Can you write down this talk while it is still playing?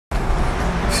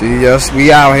See us,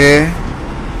 we out here.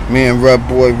 Me and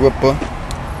Redboy Ripper.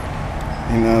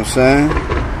 You know what I'm saying?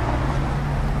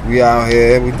 We out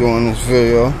here, we doing this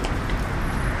video.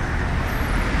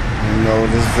 You know,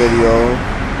 this video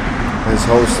is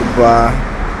hosted by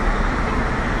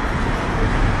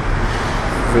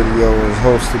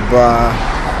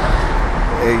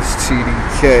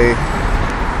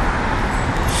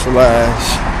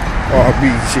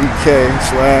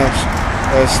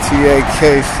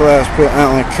HTDK/RBGK/STAK/Put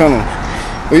Allen Kennels.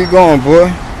 Where you going,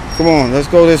 boy? Come on, let's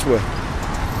go this way.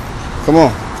 Come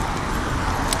on.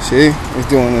 See, we're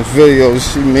doing this video.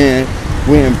 See, man,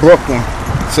 we in Brooklyn.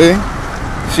 See?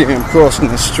 See him crossing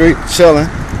the street, chilling.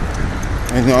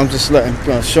 And you know, I'm just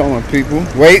showing people.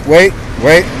 Wait.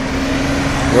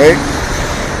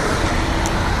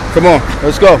 Come on,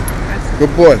 let's go.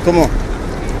 Good boy, come on.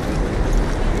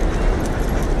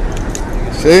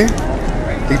 See?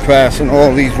 He passing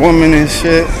all these women and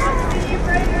shit.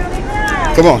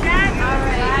 Come on.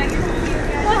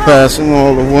 Passing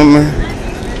all the women.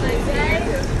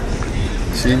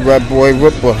 See Redboy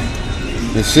Ripper.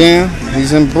 You see him?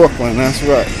 He's in Brooklyn, that's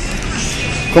right.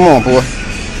 Come on, boy.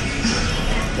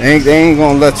 They ain't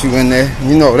gonna let you in there.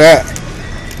 You know that.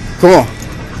 Come on.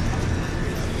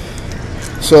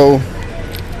 So,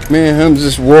 me and him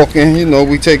just walking. You know,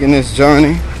 we taking this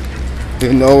journey.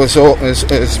 You know, it's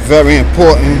very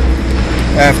important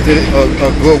after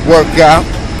a good workout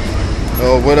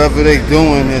or whatever they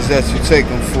doing is that you take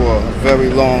them for a very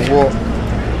long walk.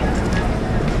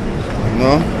 You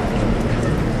know?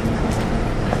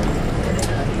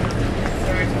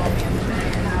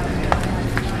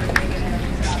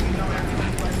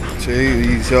 See,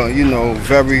 he's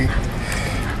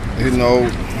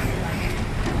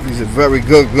he's a very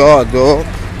good guard dog.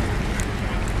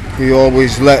 He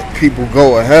always let people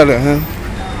go ahead of him.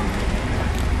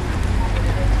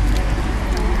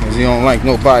 Cause he don't like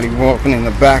nobody walking in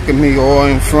the back of me or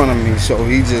in front of me. So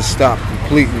he just stopped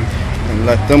completely and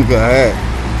let them go ahead.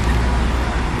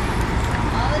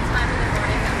 All the time in the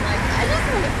morning, I'm like, I just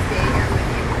want to stay here with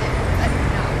you. But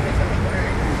no, it doesn't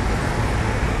work.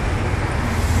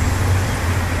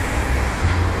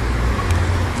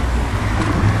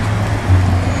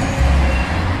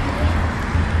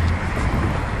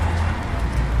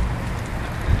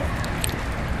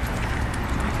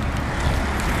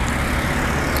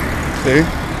 See?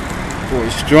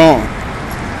 Boy's strong.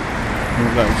 He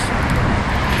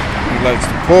likes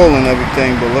to pull and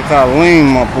everything, but look how lean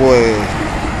my boy is.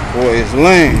 Boy is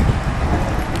lean.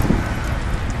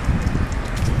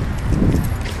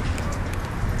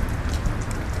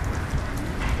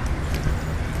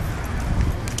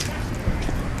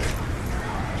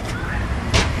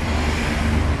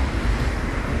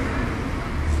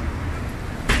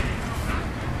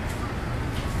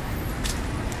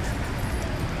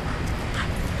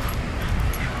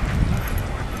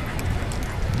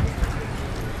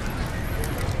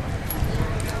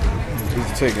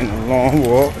 Taking a long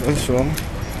walk, that's all.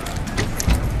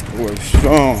 Boy,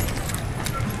 strong.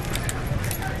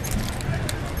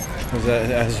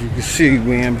 As you can see,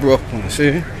 we in Brooklyn.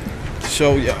 See?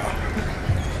 Show y'all.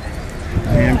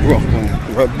 We in Brooklyn.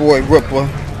 Redboy Ripper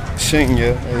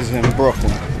Sr. is in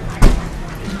Brooklyn.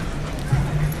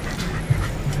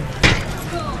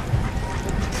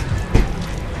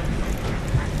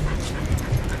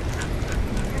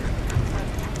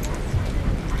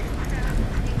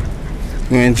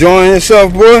 You enjoying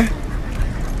yourself, boy?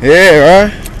 Yeah,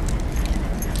 right?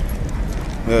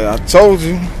 Yeah, I told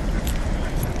you.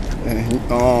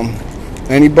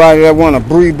 Anybody that want to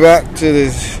breed back to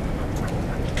this,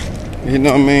 you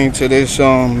know what I mean, to this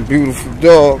beautiful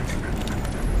dog,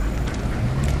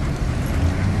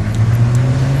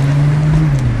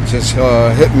 just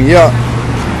hit me up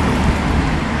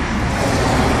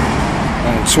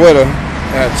on Twitter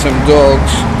at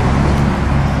Timdawggz.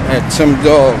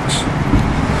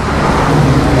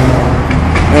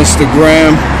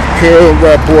 Instagram, Pure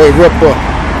Redboy Ripper.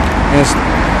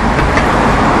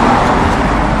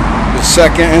 The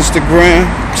second Instagram,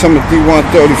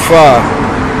 Timothy135.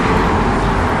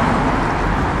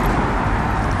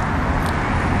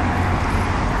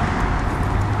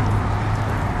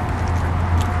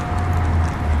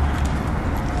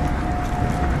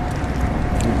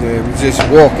 Yeah, we just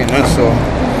walking, that's all.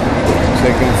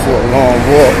 Taking him for a long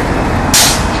walk.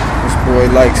 This boy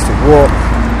likes to walk.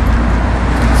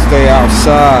 Stay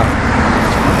outside,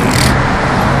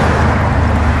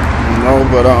 you know,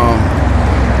 but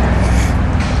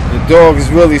the dog is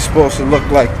really supposed to look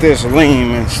like this,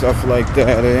 lean and stuff like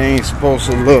that. It ain't supposed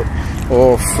to look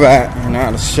all fat and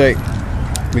out of shape.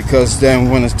 because then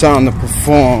when it's time to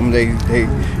perform, they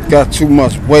got too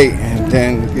much weight and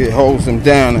then it holds them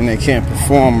down and they can't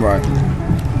perform right.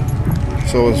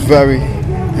 So it's very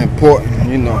important,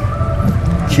 you know,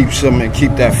 keep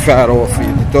that fat off of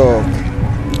the dog,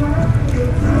 you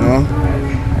know.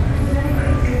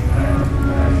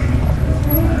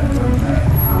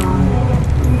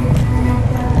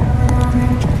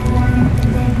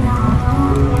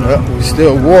 Yep, we're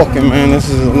still walking, man. This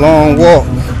is a long walk,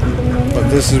 but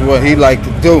this is what he like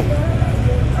to do.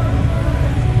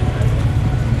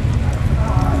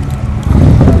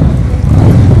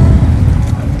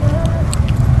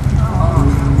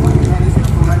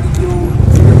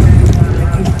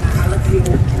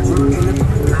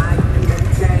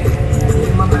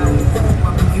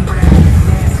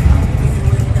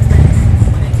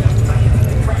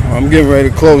 I'm getting ready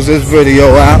to close this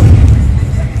video out.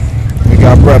 We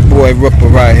got Redboy Ripper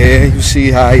right here. You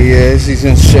see how he is. He's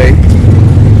in shape.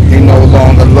 He no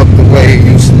longer look the way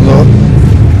he used to look.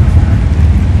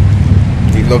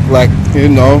 He look like, you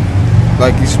know,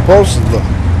 like he's supposed to look.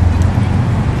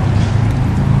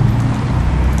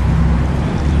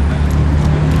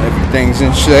 Everything's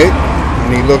in shape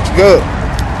and he looks good.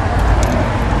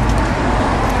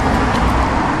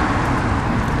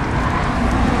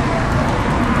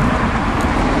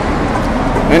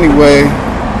 Anyway,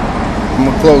 I'm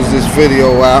gonna close this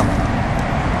video out.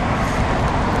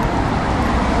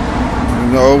 You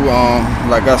know,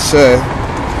 like I said,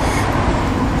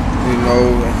 you know,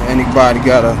 anybody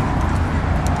got a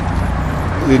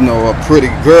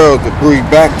pretty girl to bring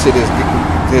back to this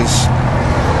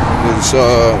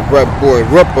Redboy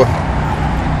Ripper.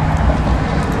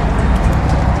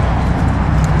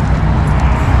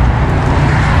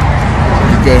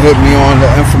 You can hit me on the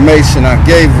information I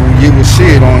gave you. You will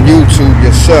see it on YouTube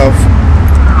yourself.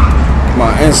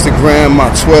 My Instagram, my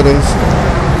Twitters,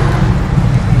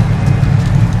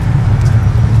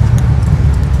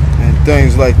 and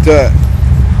things like that.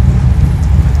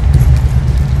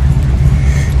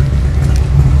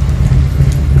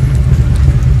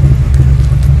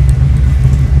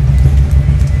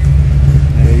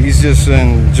 Yeah, he's just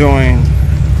enjoying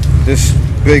this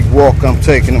big walk I'm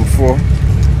taking him for.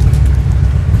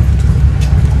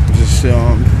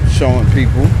 Showing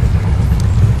people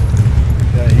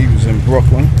that he was in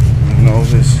Brooklyn. You know,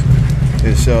 this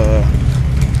you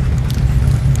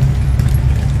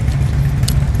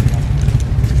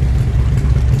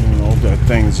know, that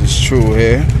things is true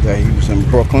here, that he was in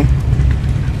Brooklyn.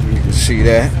 You can see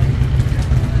that.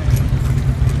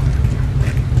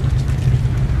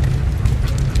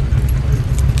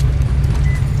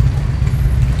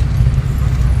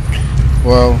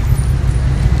 Well,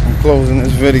 closing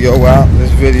this video out.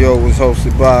 This video was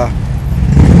hosted by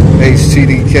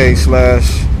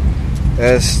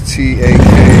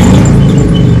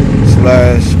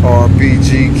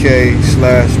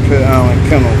HTDK/STAK/RBGK/Pit Allen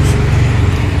Kennels.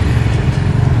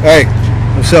 Hey,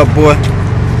 what's up, boy?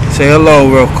 Say hello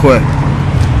real quick.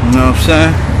 You know what I'm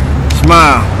saying?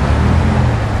 Smile.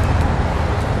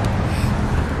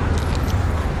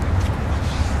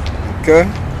 Okay.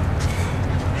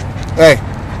 Hey.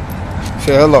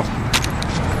 Say hello.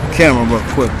 Camera real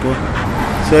quick, boy.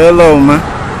 Say hello, man.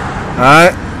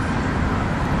 Alright?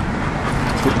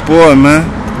 Good boy, man.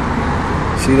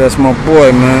 See, that's my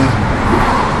boy, man.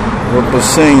 Ripper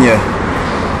Senior.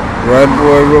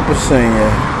 Redboy Ripper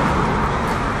Senior.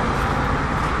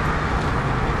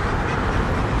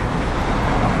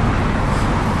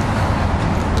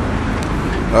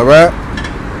 Alright?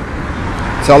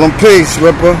 Tell him peace,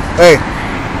 Ripper. Hey,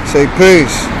 say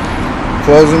peace.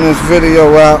 Closing this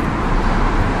video out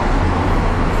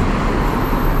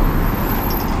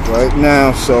right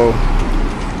now, so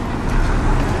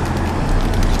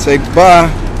say bye.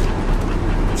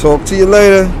 Talk to you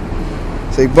later.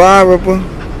 Say bye, Ripper.